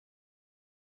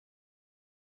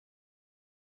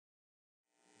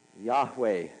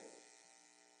Yahweh,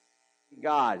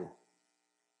 God,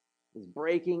 is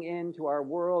breaking into our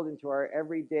world, into our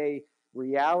everyday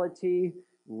reality,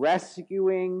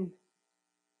 rescuing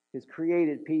his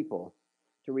created people,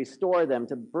 to restore them,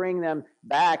 to bring them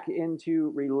back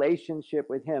into relationship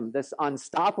with him. This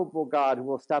unstoppable God who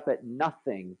will stop at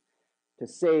nothing to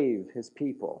save his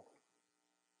people.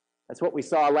 That's what we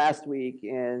saw last week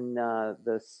in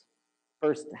this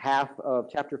first half of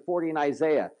chapter 40 in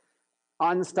Isaiah.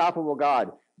 Unstoppable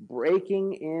God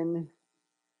breaking in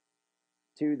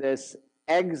to this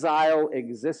exile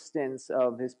existence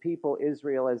of his people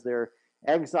Israel as they're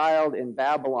exiled in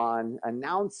Babylon,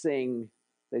 announcing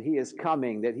that he is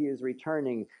coming, that he is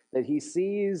returning, that he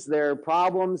sees their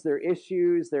problems, their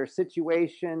issues, their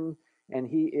situation, and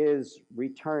he is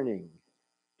returning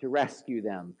to rescue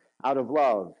them out of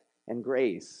love and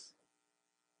grace.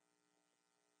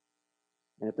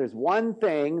 And if there's one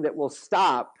thing that will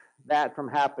stop that from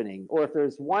happening, or if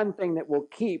there's one thing that will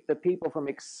keep the people from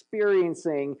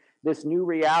experiencing this new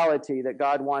reality that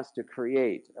God wants to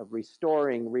create of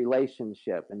restoring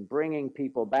relationship and bringing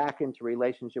people back into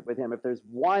relationship with him, if there's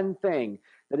one thing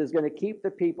that is going to keep the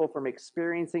people from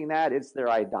experiencing that, it's their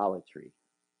idolatry.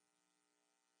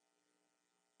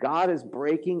 God is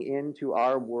breaking into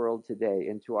our world today,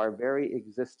 into our very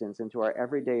existence, into our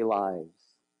everyday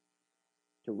lives,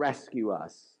 to rescue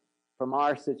us from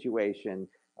our situation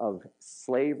of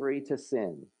slavery to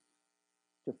sin,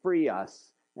 to free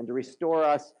us and to restore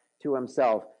us to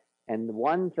himself. And the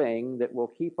one thing that will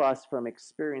keep us from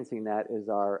experiencing that is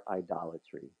our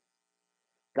idolatry.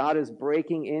 God is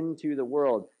breaking into the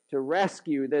world to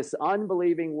rescue this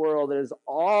unbelieving world that is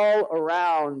all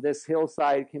around this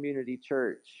Hillside Community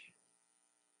Church,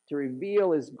 to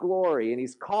reveal his glory. And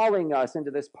he's calling us into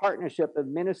this partnership of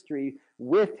ministry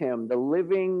with him, the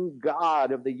living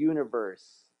God of the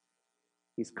universe.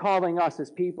 He's calling us as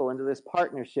people into this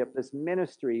partnership, this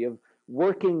ministry of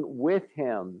working with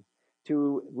him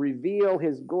to reveal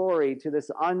his glory to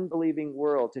this unbelieving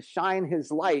world, to shine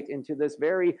his light into this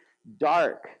very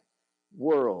dark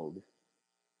world.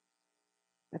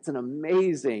 That's an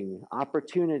amazing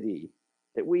opportunity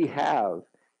that we have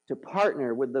to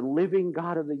partner with the living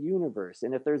God of the universe.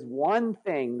 And if there's one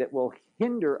thing that will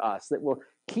hinder us, that will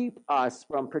keep us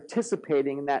from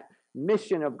participating in that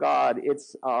mission of God,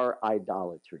 it's our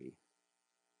idolatry.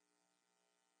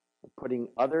 We're putting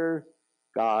other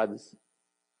gods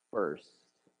first.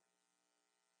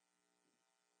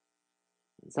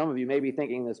 And some of you may be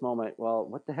thinking in this moment, well,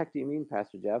 what the heck do you mean,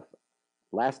 Pastor Jeff?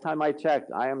 Last time I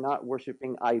checked, I am not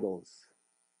worshiping idols.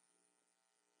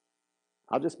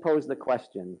 I'll just pose the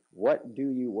question, what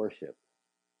do you worship?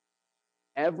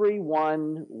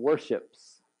 Everyone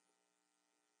worships.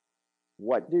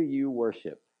 What do you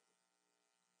worship?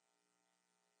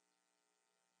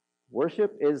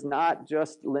 Worship is not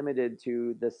just limited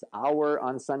to this hour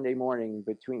on Sunday morning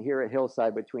here at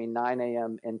Hillside between 9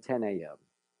 a.m. and 10 a.m.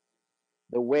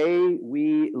 The way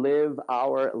we live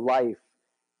our life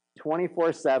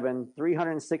 24/7,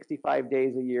 365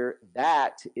 days a year,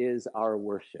 that is our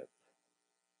worship.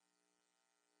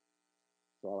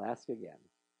 So I'll ask again,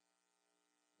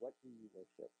 what do you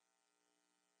worship?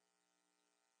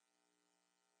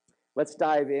 Let's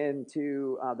dive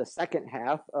into the second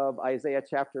half of Isaiah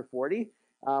chapter 40.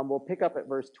 We'll pick up at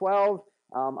verse 12.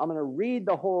 I'm going to read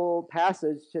the whole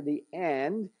passage to the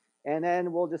end, and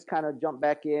then we'll just kind of jump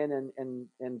back in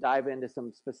and dive into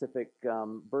some specific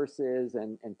verses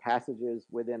and passages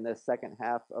within the second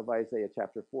half of Isaiah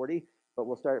chapter 40. But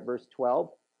we'll start at verse 12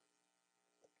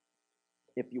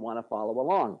 if you want to follow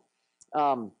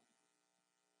along.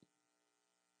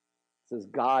 This is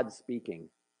God speaking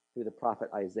through the prophet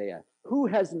Isaiah. Who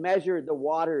has measured the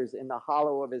waters in the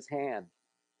hollow of his hand,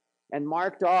 and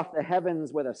marked off the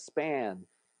heavens with a span,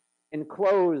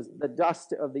 enclosed the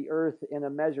dust of the earth in a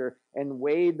measure, and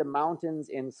weighed the mountains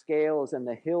in scales and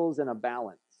the hills in a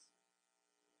balance?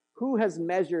 Who has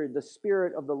measured the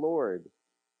Spirit of the Lord?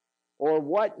 Or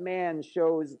what man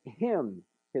shows him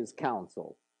his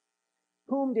counsel?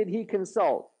 Whom did he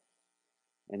consult?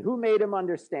 And who made him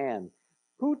understand?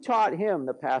 Who taught him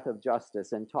the path of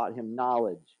justice, and taught him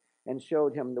knowledge, and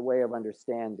showed him the way of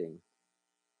understanding?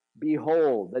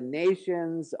 Behold, the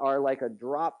nations are like a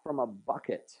drop from a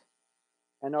bucket,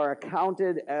 and are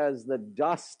accounted as the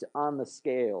dust on the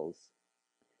scales.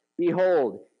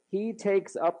 Behold, he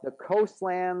takes up the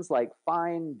coastlands like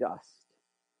fine dust.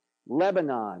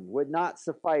 Lebanon would not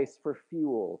suffice for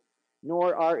fuel,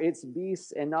 nor are its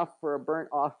beasts enough for a burnt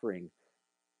offering.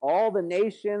 All the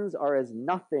nations are as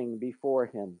nothing before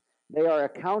him. They are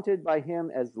accounted by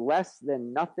him as less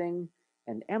than nothing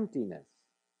and emptiness.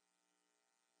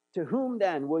 To whom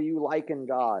then will you liken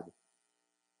God?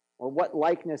 Or what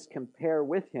likeness compare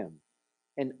with him?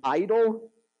 An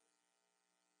idol?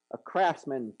 A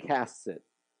craftsman casts it,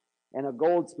 and a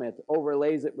goldsmith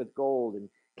overlays it with gold and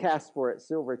casts for it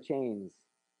silver chains.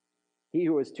 He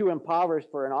who is too impoverished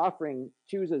for an offering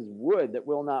chooses wood that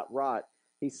will not rot.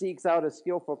 He seeks out a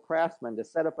skillful craftsman to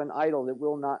set up an idol that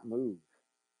will not move.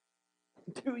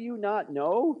 Do you not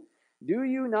know? Do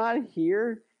you not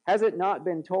hear? Has it not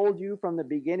been told you from the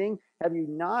beginning? Have you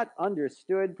not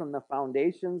understood from the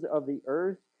foundations of the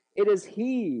earth? It is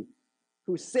he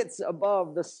who sits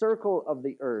above the circle of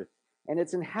the earth, and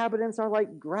its inhabitants are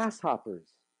like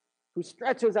grasshoppers, who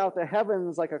stretches out the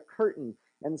heavens like a curtain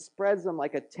and spreads them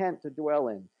like a tent to dwell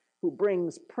in, who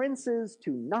brings princes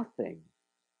to nothing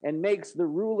and makes the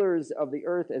rulers of the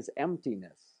earth as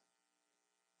emptiness.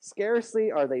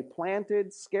 Scarcely are they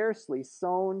planted, scarcely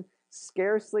sown,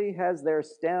 scarcely has their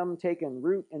stem taken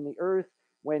root in the earth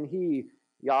when he,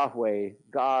 Yahweh,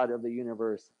 God of the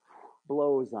universe,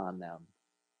 blows on them,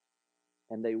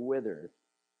 and they wither,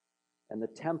 and the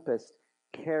tempest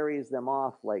carries them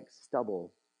off like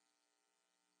stubble.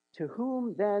 To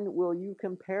whom then will you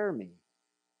compare me,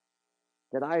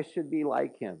 that I should be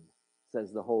like him,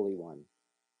 says the Holy One?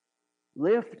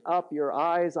 Lift up your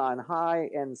eyes on high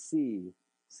and see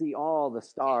all the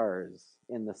stars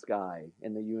in the sky,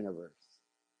 in the universe.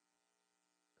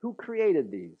 Who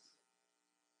created these?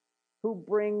 Who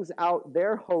brings out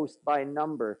their host by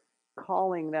number,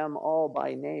 calling them all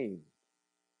by name?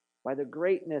 By the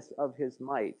greatness of his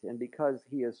might, and because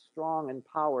he is strong in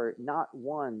power, not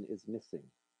one is missing.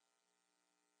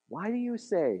 Why do you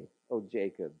say, O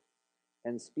Jacob,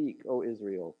 and speak, O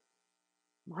Israel,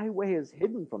 my way is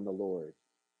hidden from the Lord,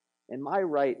 and my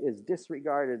right is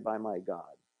disregarded by my God?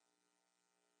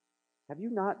 Have you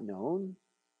not known?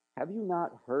 Have you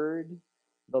not heard?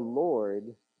 The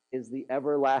Lord is the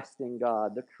everlasting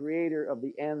God, the creator of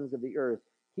the ends of the earth.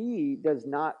 He does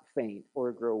not faint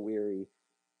or grow weary.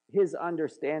 His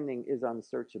understanding is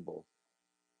unsearchable.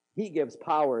 He gives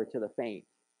power to the faint,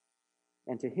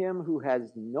 and to him who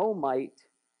has no might,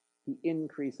 he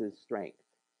increases strength.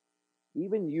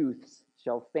 Even youths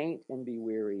shall faint and be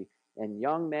weary, and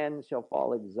young men shall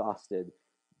fall exhausted.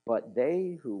 But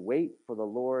they who wait for the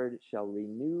Lord shall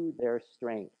renew their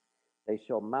strength. They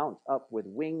shall mount up with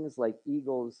wings like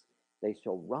eagles. They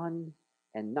shall run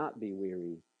and not be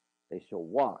weary. They shall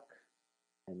walk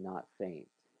and not faint.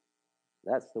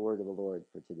 That's the word of the Lord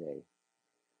for today.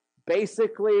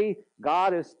 Basically,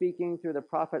 God is speaking through the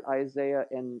prophet Isaiah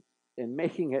and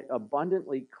making it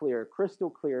abundantly clear,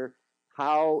 crystal clear,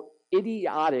 how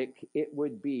idiotic it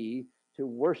would be to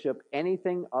worship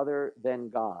anything other than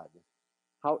God.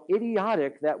 How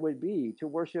idiotic that would be to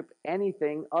worship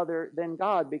anything other than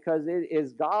God, because it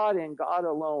is God and God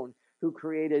alone who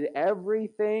created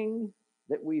everything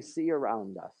that we see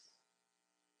around us.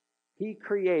 He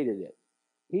created it.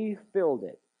 He filled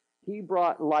it. He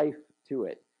brought life to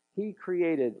it. He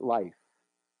created life.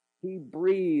 He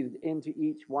breathed into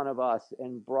each one of us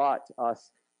and brought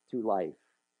us to life.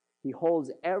 He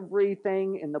holds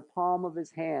everything in the palm of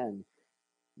his hand.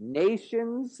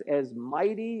 Nations, as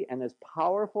mighty and as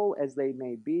powerful as they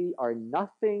may be, are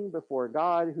nothing before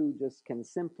God, who just can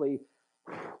simply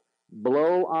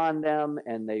blow on them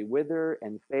and they wither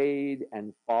and fade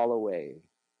and fall away.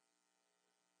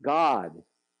 God,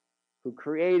 who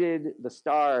created the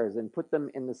stars and put them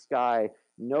in the sky,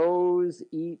 knows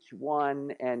each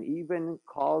one and even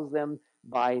calls them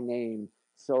by name.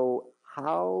 So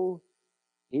how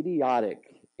idiotic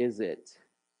is it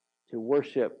to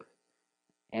worship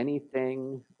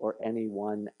anything or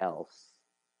anyone else?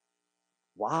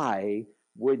 Why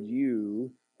would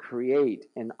you create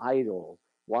an idol?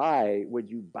 Why would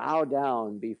you bow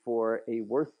down before a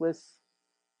worthless,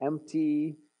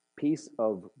 empty piece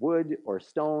of wood or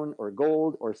stone or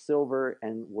gold or silver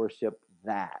and worship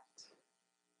that,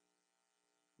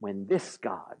 when this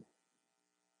God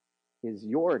is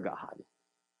your God?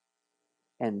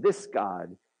 And this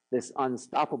God, this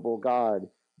unstoppable God,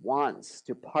 wants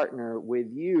to partner with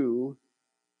you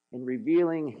in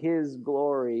revealing his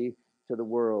glory to the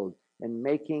world and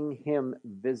making him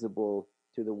visible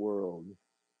to the world.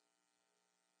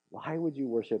 Why would you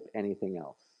worship anything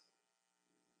else?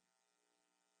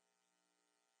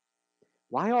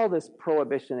 Why all this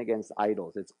prohibition against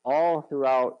idols? It's all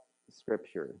throughout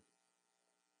Scripture.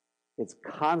 It's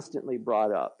constantly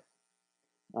brought up.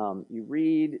 You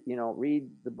read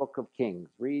the book of Kings,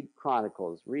 read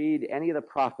Chronicles, read any of the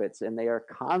prophets, and they are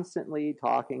constantly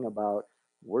talking about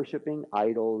worshiping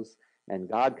idols and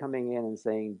God coming in and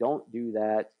saying, don't do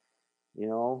that.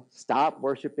 Stop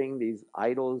worshiping these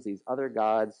idols, these other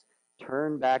gods.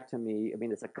 turn back to me. I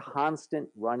mean, it's a constant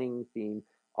running theme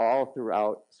all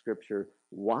throughout Scripture.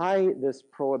 Why this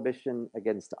prohibition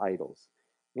against idols?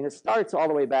 I mean, it starts all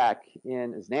the way back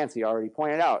in, as Nancy already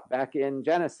pointed out, back in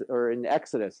Genesis or in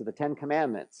Exodus, the Ten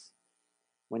Commandments,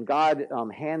 when God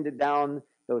handed down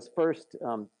those first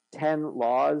 10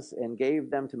 laws and gave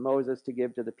them to Moses to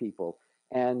give to the people.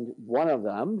 And one of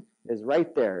them is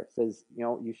right there. It says,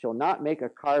 you shall not make a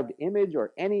carved image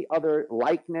or any other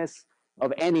likeness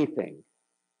of anything.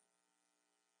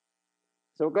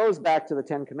 So it goes back to the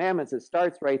Ten Commandments. It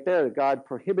starts right there, God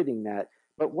prohibiting that.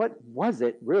 But what was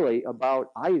it really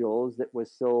about idols that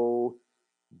was so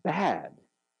bad?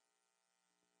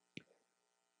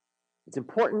 It's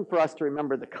important for us to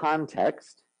remember the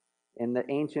context in the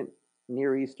ancient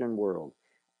Near Eastern world.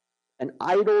 An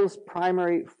idol's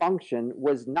primary function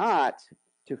was not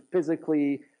to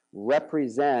physically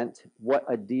represent what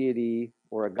a deity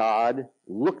or a god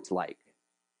looked like.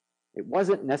 It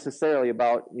wasn't necessarily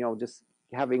about, just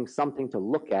having something to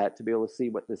look at to be able to see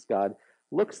what this god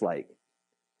looks like.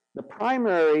 The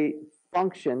primary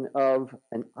function of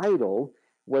an idol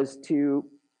was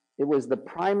it was the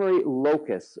primary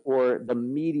locus or the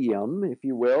medium, if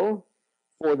you will,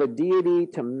 for the deity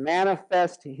to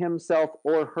manifest himself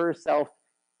or herself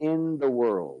in the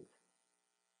world.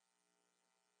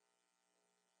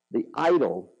 The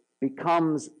idol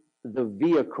becomes the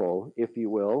vehicle, if you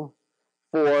will,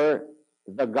 for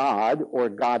the god or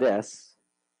goddess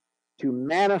to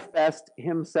manifest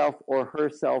himself or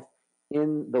herself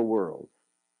in the world.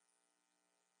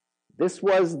 This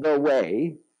was the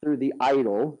way through the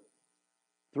idol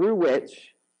through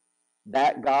which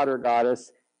that god or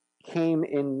goddess came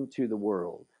into the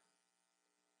world.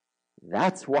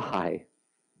 That's why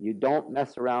you don't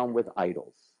mess around with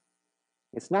idols.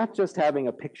 It's not just having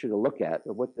a picture to look at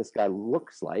of what this guy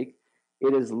looks like.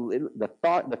 It is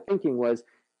the thinking was,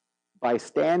 by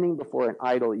standing before an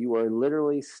idol, you are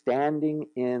literally standing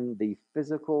in the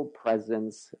physical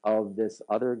presence of this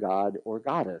other god or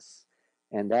goddess,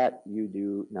 and that you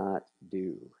do not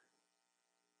do.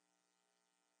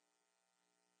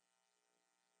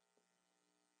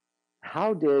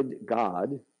 How did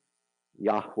God,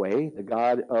 Yahweh, the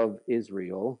God of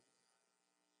Israel,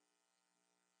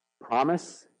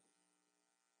 promise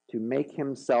to make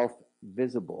himself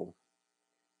visible?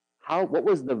 What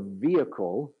was the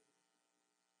vehicle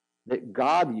that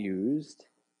God used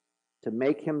to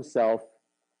make himself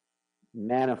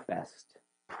manifest,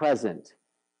 present,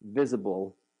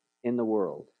 visible in the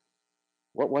world?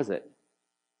 What was it?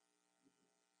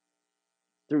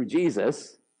 Through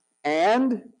Jesus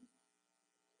and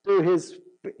through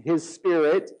his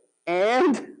Spirit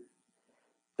and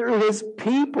through his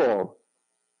people.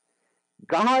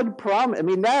 God promised,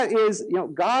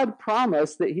 God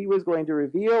promised that he was going to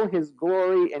reveal his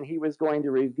glory, and he was going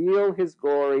to reveal his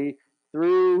glory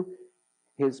through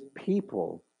his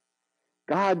people.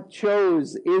 God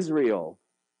chose Israel.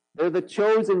 They're the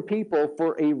chosen people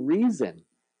for a reason,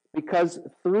 because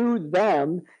through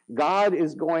them, God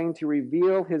is going to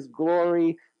reveal his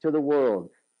glory to the world.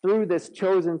 Through this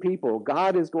chosen people,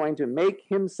 God is going to make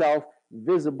himself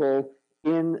visible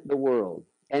in the world.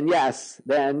 And yes,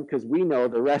 then, because we know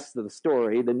the rest of the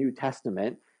story, the New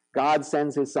Testament, God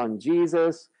sends his son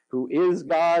Jesus, who is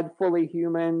God, fully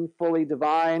human, fully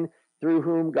divine, through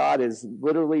whom God is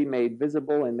literally made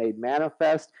visible and made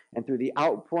manifest, and through the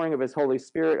outpouring of his Holy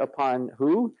Spirit upon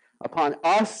who? Upon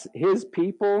us, his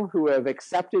people, who have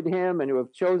accepted him and who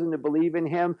have chosen to believe in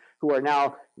him, who are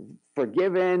now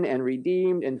forgiven and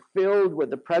redeemed and filled with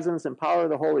the presence and power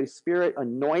of the Holy Spirit,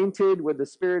 anointed with the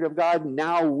Spirit of God.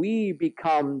 Now we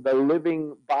become the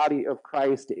living body of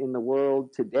Christ in the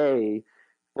world today.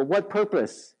 For what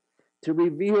purpose? To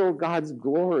reveal God's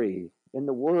glory in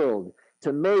the world,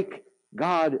 to make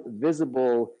God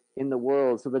visible in the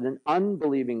world so that an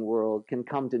unbelieving world can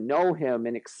come to know him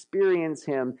and experience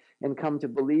him and come to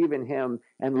believe in him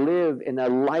and live in a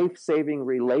life-saving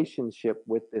relationship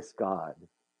with this God.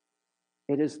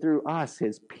 It is through us,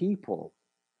 his people,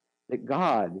 that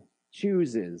God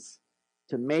chooses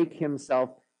to make himself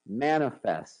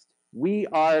manifest. We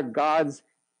are God's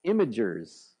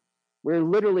imagers. We're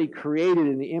literally created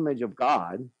in the image of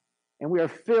God, and we are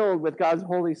filled with God's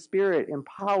Holy Spirit,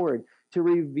 empowered to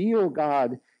reveal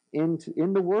God in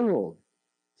the world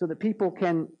so that people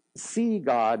can see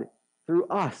God through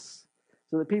us,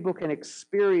 so that people can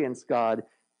experience God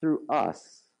through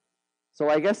us. So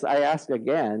I guess I ask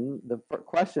again the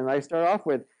question I start off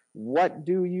with: what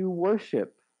do you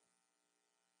worship?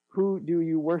 Who do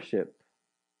you worship?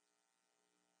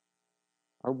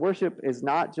 Our worship is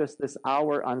not just this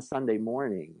hour on Sunday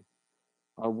morning.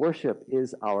 Our worship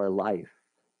is our life.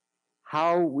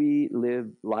 how we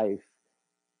live life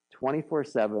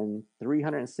 24/7,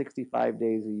 365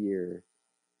 days a year,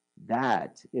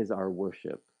 that is our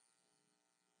worship,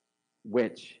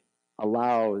 which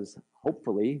allows,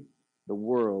 hopefully, the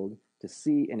world to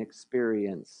see and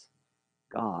experience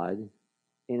God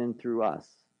in and through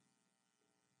us.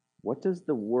 What does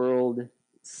the world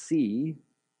see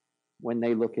when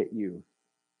they look at you?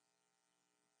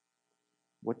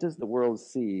 What does the world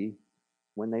see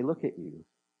when they look at you?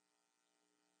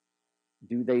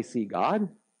 Do they see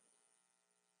God?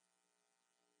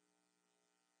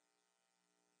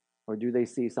 Or do they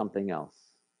see something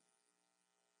else?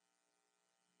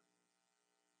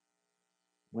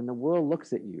 When the world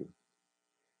looks at you,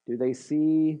 do they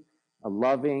see a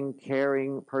loving,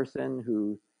 caring person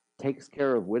who takes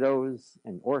care of widows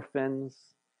and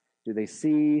orphans? Do they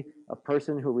see a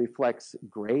person who reflects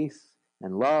grace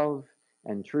and love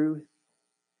and truth?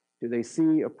 Do they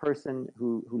see a person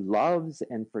who loves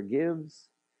and forgives?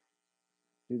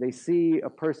 Do they see a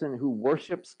person who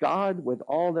worships God with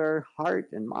all their heart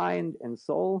and mind and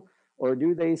soul? Or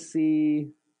do they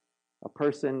see a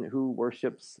person who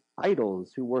worships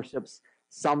idols, who worships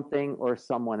something or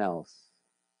someone else?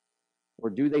 Or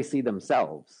do they see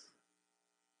themselves?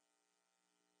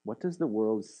 What does the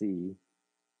world see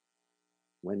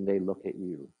when they look at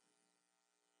you?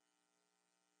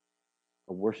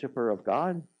 A worshiper of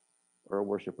God or a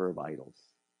worshiper of idols?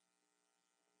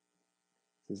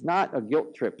 This is not a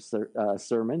guilt trip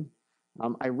sermon.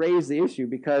 I raise the issue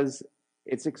because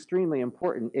it's extremely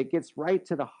important. It gets right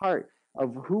to the heart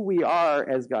of who we are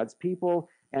as God's people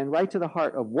and right to the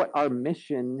heart of what our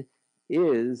mission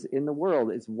is in the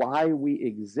world. It's why we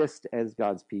exist as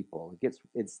God's people. It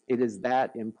is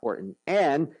that important.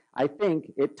 And I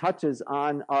think it touches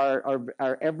on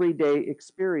our everyday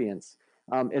experience.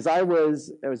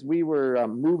 As we were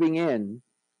moving in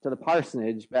to the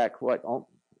parsonage back,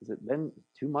 has it been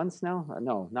 2 months now?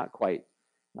 No, not quite.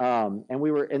 And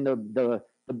we were in the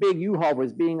big U-Haul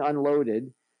was being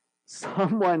unloaded.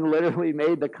 Someone literally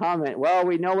made the comment, well,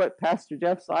 we know what Pastor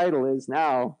Jeff's idol is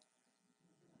now.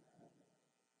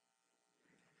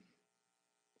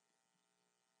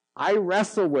 I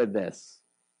wrestle with this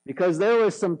because there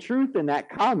was some truth in that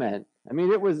comment. I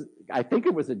mean, I think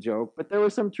it was a joke, but there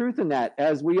was some truth in that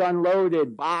as we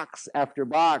unloaded box after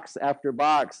box after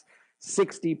box,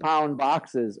 60-pound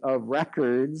boxes of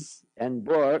records and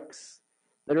books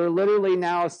that are literally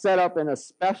now set up in a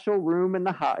special room in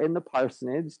the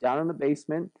parsonage down in the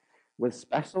basement with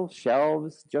special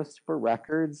shelves just for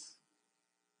records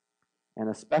and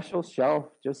a special shelf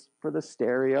just for the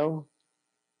stereo.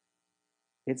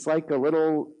 It's like a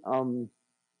little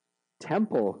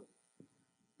temple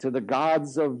to the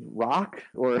gods of rock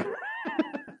or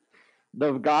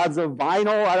the gods of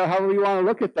vinyl. I don't know how you want to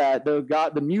look at that.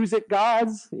 The music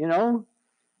gods,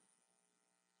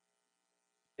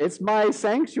 It's my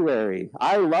sanctuary.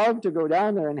 I love to go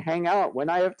down there and hang out when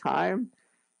I have time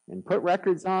and put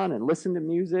records on and listen to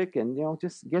music and,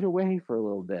 just get away for a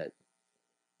little bit.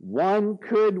 One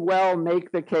could well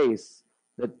make the case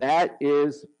that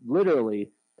is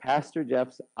literally Pastor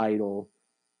Jeff's idol.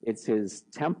 It's his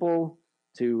temple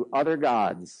to other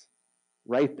gods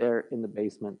right there in the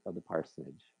basement of the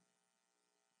parsonage.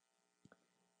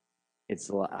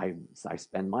 I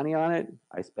spend money on it.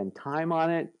 I spend time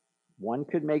on it. One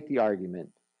could make the argument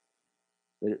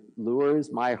that it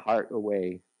lures my heart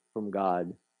away from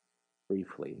God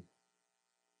briefly.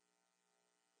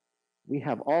 We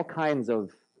have all kinds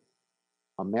of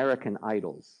American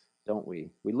idols, don't we?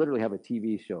 We literally have a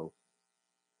TV show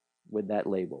with that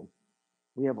label.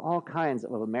 We have all kinds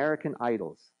of American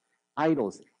idols.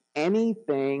 Idols,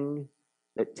 anything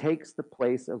that takes the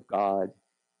place of God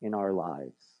in our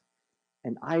lives.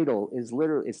 An idol is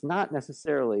literally, it's not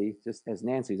necessarily, just as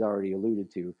Nancy's already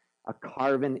alluded to, a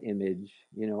carven image,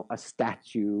 a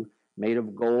statue made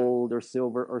of gold or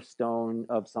silver or stone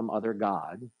of some other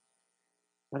god.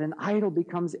 But an idol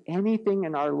becomes anything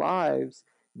in our lives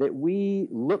that we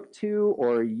look to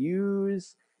or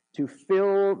use to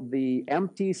fill the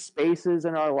empty spaces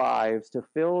in our lives, to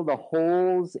fill the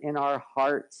holes in our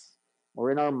hearts or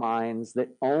in our minds that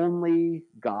only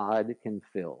God can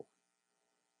fill.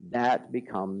 That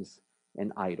becomes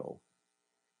an idol.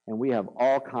 And we have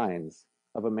all kinds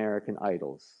of American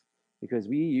idols because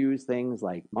we use things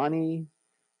like money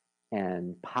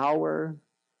and power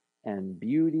and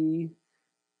beauty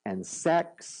and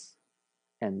sex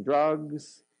and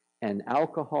drugs and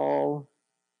alcohol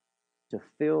to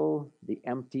fill the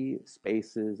empty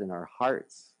spaces in our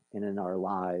hearts and in our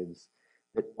lives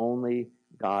that only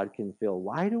God can fill.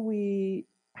 Why do we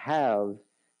have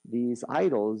these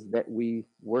idols that we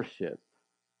worship?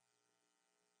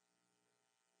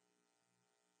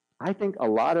 I think a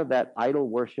lot of that idol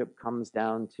worship comes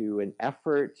down to an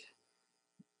effort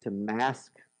to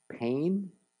mask pain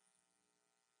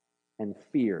and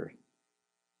fear.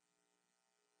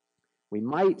 We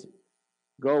might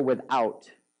go without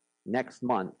next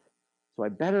month, so I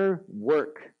better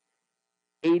work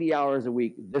 80 hours a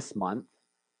week this month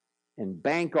and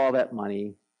bank all that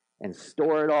money and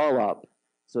store it all up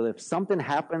so that if something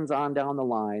happens on down the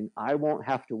line, I won't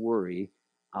have to worry.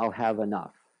 I'll have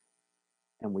enough.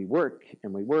 And we work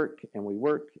and we work and we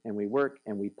work and we work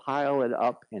and we pile it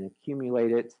up and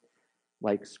accumulate it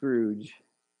like Scrooge,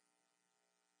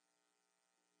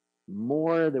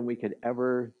 more than we could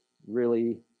ever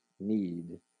really need.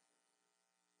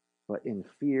 But in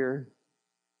fear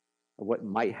of what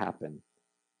might happen,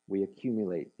 we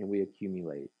accumulate and we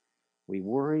accumulate. We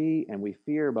worry and we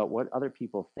fear about what other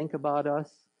people think about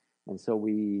us. And so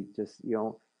we just,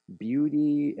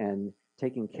 beauty and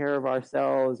taking care of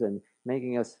ourselves and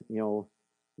making us,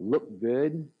 look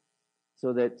good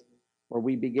so that, or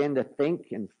we begin to think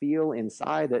and feel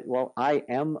inside that, well, I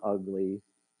am ugly.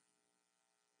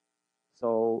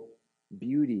 So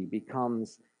beauty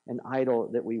becomes an idol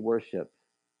that we worship.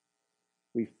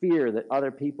 We fear that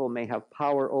other people may have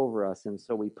power over us, and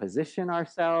so we position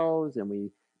ourselves and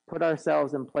we put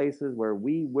ourselves in places where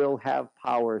we will have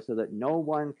power so that no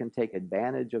one can take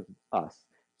advantage of us.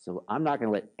 So I'm not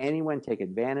going to let anyone take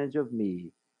advantage of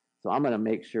me. So I'm going to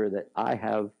make sure that I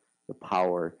have the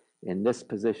power in this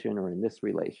position or in this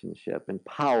relationship. And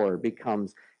power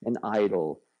becomes an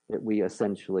idol that we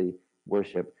essentially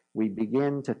worship. We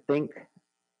begin to think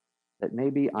that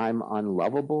maybe I'm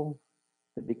unlovable,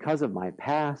 that because of my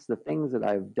past, the things that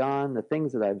I've done, the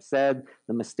things that I've said,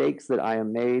 the mistakes that I have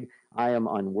made, I am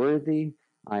unworthy,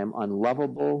 I am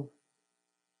unlovable.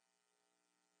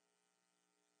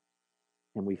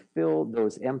 And we fill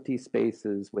those empty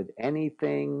spaces with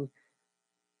anything,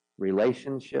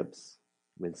 relationships,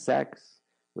 with sex,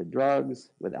 with drugs,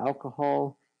 with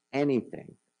alcohol,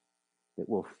 anything that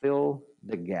will fill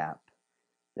the gap,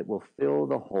 that will fill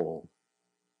the hole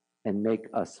and make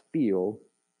us feel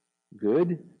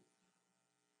good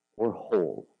or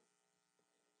whole.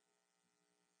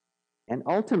 And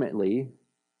ultimately,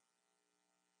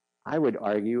 I would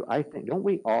argue, I think, don't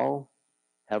we all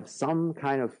have some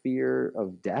kind of fear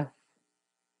of death?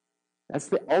 That's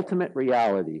the ultimate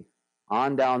reality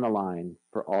on down the line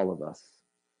for all of us.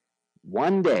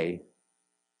 One day,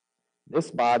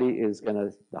 this body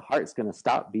the heart's going to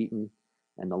stop beating,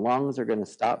 and the lungs are going to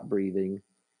stop breathing,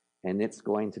 and it's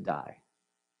going to die.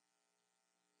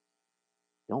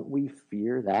 Don't we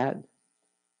fear that?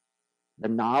 The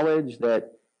knowledge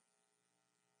that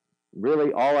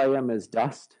really all I am is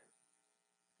dust,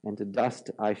 and to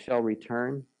dust I shall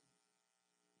return.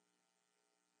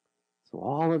 So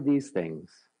all of these things,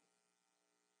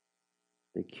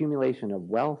 the accumulation of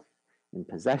wealth and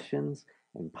possessions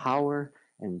and power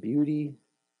and beauty,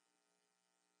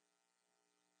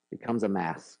 becomes a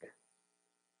mask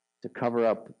to cover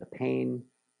up the pain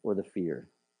or the fear.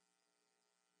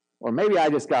 Or maybe I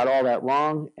just got all that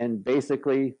wrong, and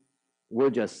basically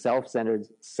we're just self-centered,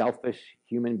 selfish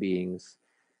human beings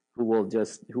who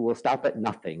will stop at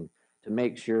nothing to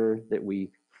make sure that we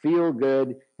feel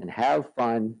good and have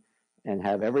fun and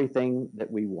have everything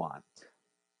that we want.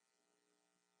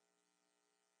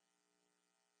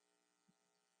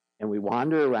 And we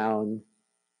wander around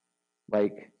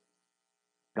like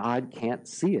God can't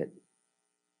see it.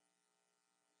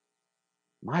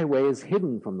 My way is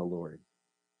hidden from the Lord.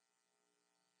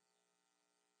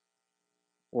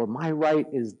 Or my right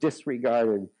is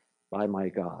disregarded by my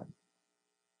God.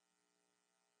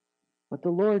 But the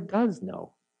Lord does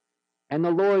know. And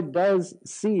the Lord does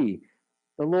see.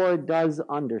 The Lord does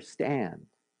understand.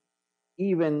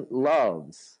 Even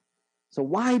loves. So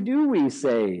why do we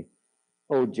say,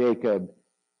 O Jacob?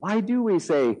 Why do we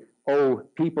say, O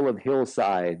people of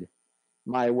Hillside,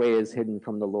 my way is hidden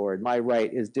from the Lord. My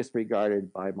right is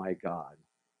disregarded by my God?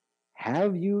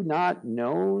 Have you not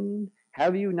known?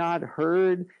 Have you not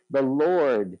heard? The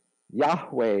Lord,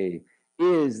 Yahweh,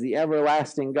 is the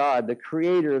everlasting God, the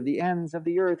creator of the ends of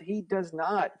the earth. He does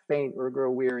not faint or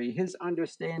grow weary. His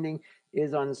understanding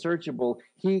is unsearchable.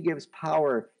 He gives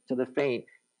power to the faint,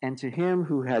 and to him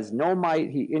who has no might,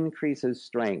 he increases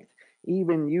strength.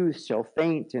 Even youth shall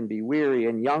faint and be weary,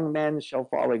 and young men shall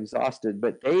fall exhausted.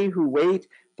 But they who wait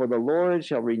for the Lord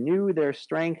shall renew their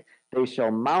strength. They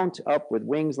shall mount up with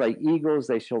wings like eagles.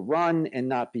 They shall run and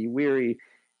not be weary.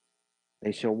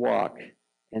 They shall walk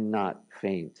and not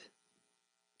faint.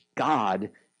 God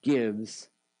gives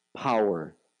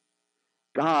power.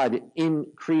 God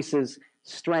increases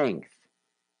strength.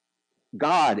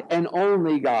 God, and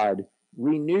only God,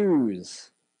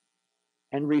 renews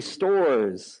and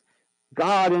restores.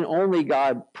 God and only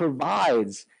God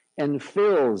provides and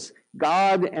fills.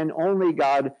 God and only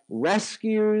God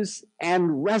rescues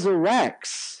and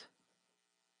resurrects.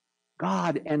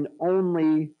 God and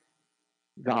only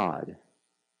God.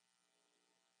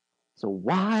 So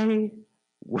why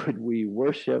would we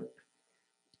worship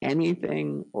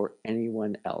anything or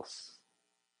anyone else?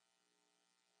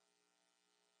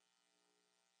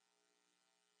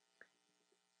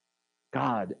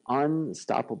 God,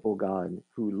 unstoppable God,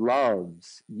 who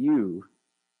loves you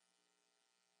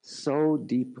so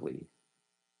deeply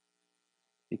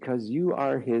because you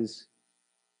are his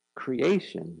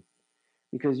creation,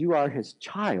 because you are his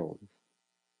child,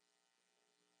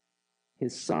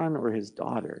 his son or his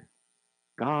daughter.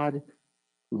 God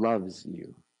loves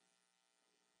you.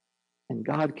 And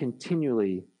God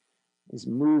continually is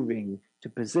moving to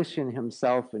position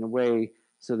himself in a way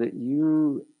so that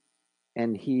you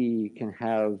and he can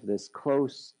have this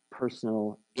close,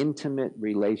 personal, intimate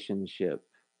relationship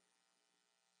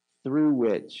through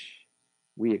which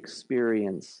we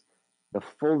experience the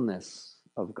fullness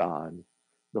of God,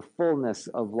 the fullness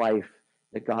of life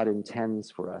that God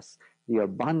intends for us, the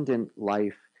abundant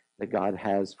life that God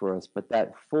has for us. But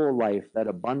that full life, that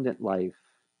abundant life,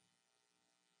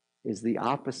 is the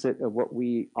opposite of what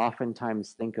we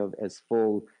oftentimes think of as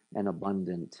full and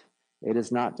abundant. It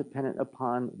is not dependent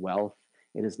upon wealth.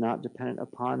 It is not dependent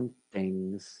upon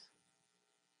things.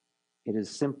 It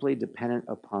is simply dependent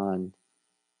upon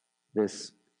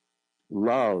this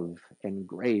love and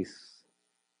grace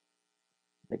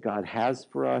that God has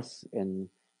for us and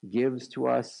gives to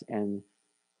us and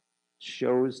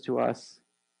shows to us.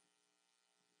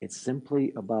 It's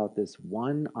simply about this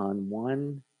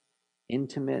one-on-one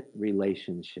intimate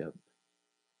relationship,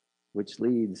 which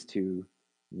leads to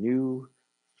new,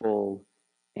 full,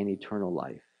 and eternal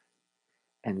life.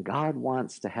 And God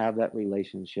wants to have that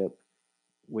relationship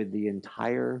with the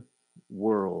entire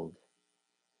world.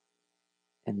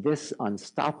 And this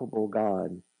unstoppable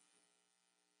God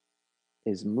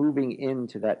is moving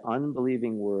into that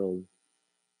unbelieving world,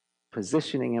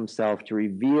 positioning himself to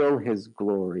reveal his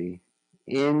glory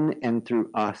in and through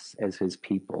us as his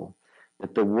people,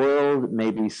 that the world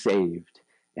may be saved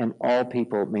and all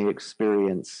people may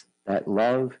experience that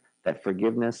love, that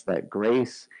forgiveness, that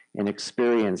grace, and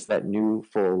experience that new,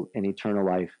 full, and eternal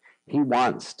life. He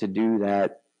wants to do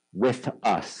that with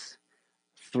us,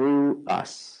 through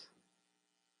us.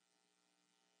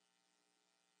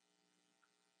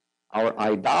 Our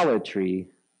idolatry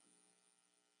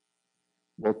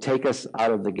will take us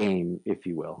out of the game, if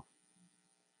you will.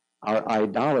 Our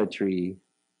idolatry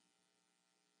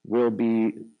will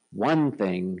be one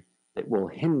thing that will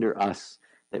hinder us,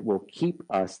 that will keep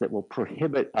us, that will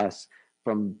prohibit us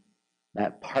from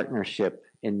that partnership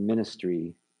in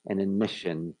ministry and in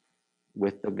mission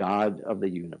with the God of the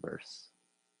universe.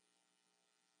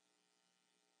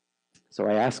 So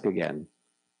I ask again,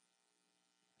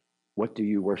 what do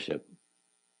you worship?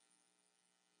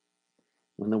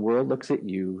 When the world looks at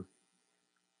you,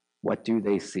 what do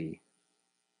they see?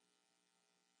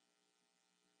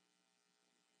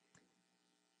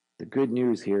 The good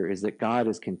news here is that God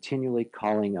is continually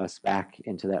calling us back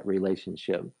into that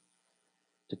relationship,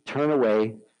 to turn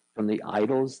away from the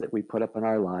idols that we put up in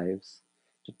our lives,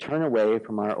 to turn away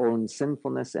from our own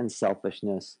sinfulness and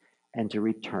selfishness, and to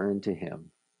return to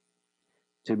him,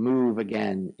 to move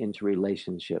again into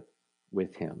relationship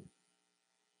with him.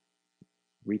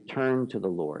 Return to the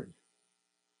Lord.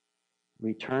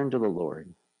 Return to the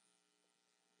Lord.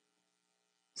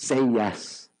 Say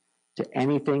yes to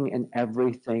anything and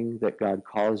everything that God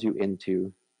calls you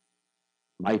into.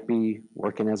 Might be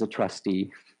working as a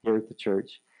trustee here at the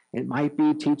church. It might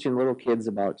be teaching little kids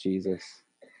about Jesus.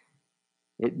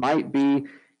 It might be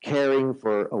caring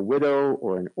for a widow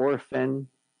or an orphan,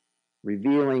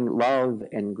 revealing love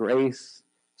and grace,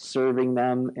 serving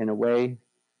them in a way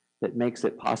that makes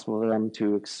it possible for them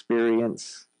to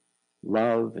experience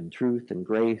love and truth and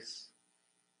grace.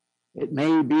 It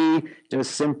may be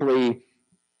just simply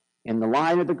in the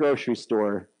line at the grocery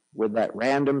store with that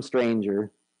random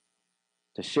stranger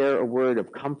to share a word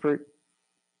of comfort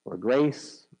or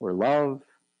grace or love.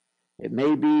 It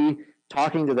may be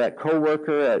talking to that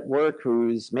coworker at work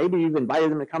who's maybe you've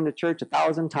invited them to come to church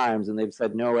 1,000 times and they've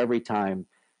said no every time.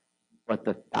 But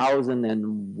the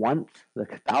 1,001th, the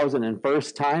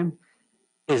 1,001st time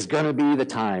is going to be the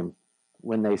time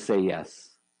when they say yes.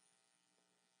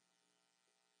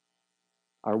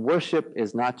 Our worship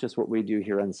is not just what we do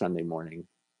here on Sunday morning.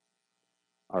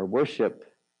 Our worship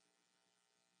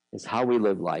is how we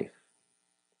live life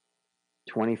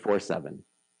 24/7,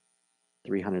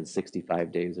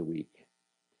 365 days a week.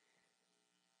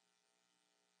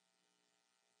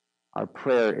 Our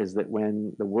prayer is that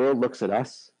when the world looks at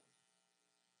us,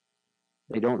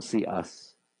 they don't see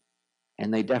us,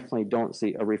 and they definitely don't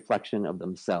see a reflection of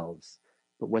themselves.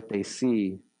 But what they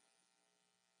see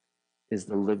is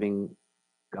the living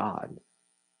God.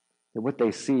 And what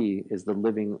they see is the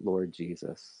living Lord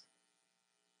Jesus.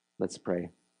 Let's pray.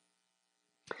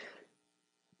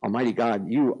 Almighty God,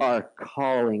 you are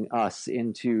calling us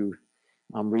into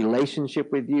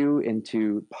relationship with you,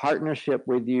 into partnership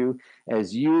with you,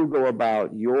 as you go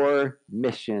about your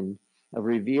mission of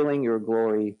revealing your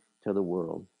glory to the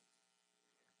world.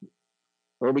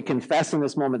 Lord, we confess in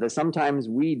this moment that sometimes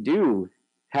we do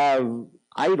have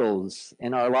idols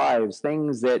in our lives,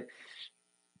 things that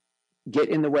get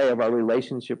in the way of our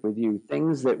relationship with you,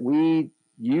 things that we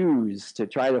use to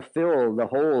try to fill the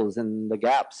holes and the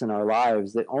gaps in our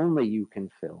lives that only you can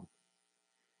fill.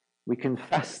 We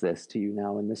confess this to you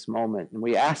now in this moment, and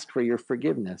we ask for your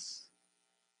forgiveness.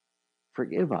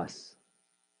 Forgive us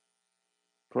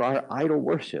for our idol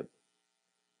worship.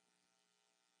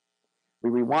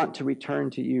 We want to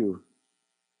return to you.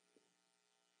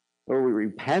 Lord, we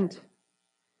repent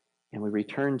and we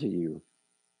return to you.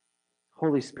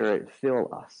 Holy Spirit,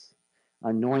 fill us,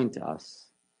 anoint us,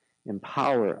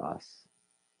 empower us,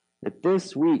 that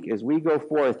this week, as we go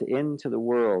forth into the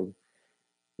world,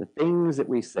 the things that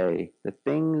we say, the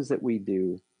things that we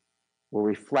do, will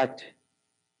reflect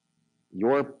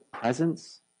your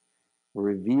presence, will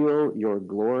reveal your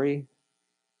glory,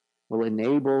 will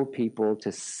enable people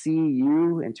to see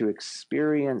you and to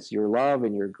experience your love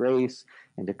and your grace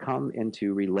and to come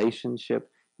into relationship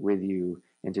with you,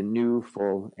 into new,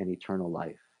 full, and eternal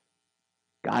life.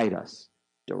 Guide us,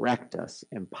 direct us,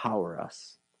 empower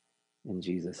us. In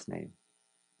Jesus' name,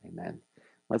 amen.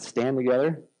 Let's stand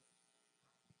together.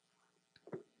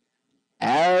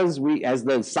 As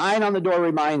the sign on the door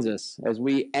reminds us, as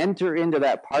we enter into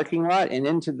that parking lot and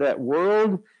into that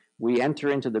world, we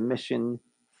enter into the mission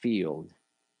field.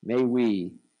 May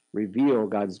we reveal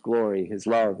God's glory, his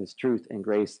love, his truth, and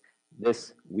grace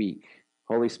this week.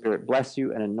 Holy Spirit, bless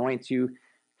you and anoint you,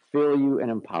 fill you and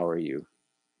empower you.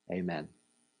 Amen.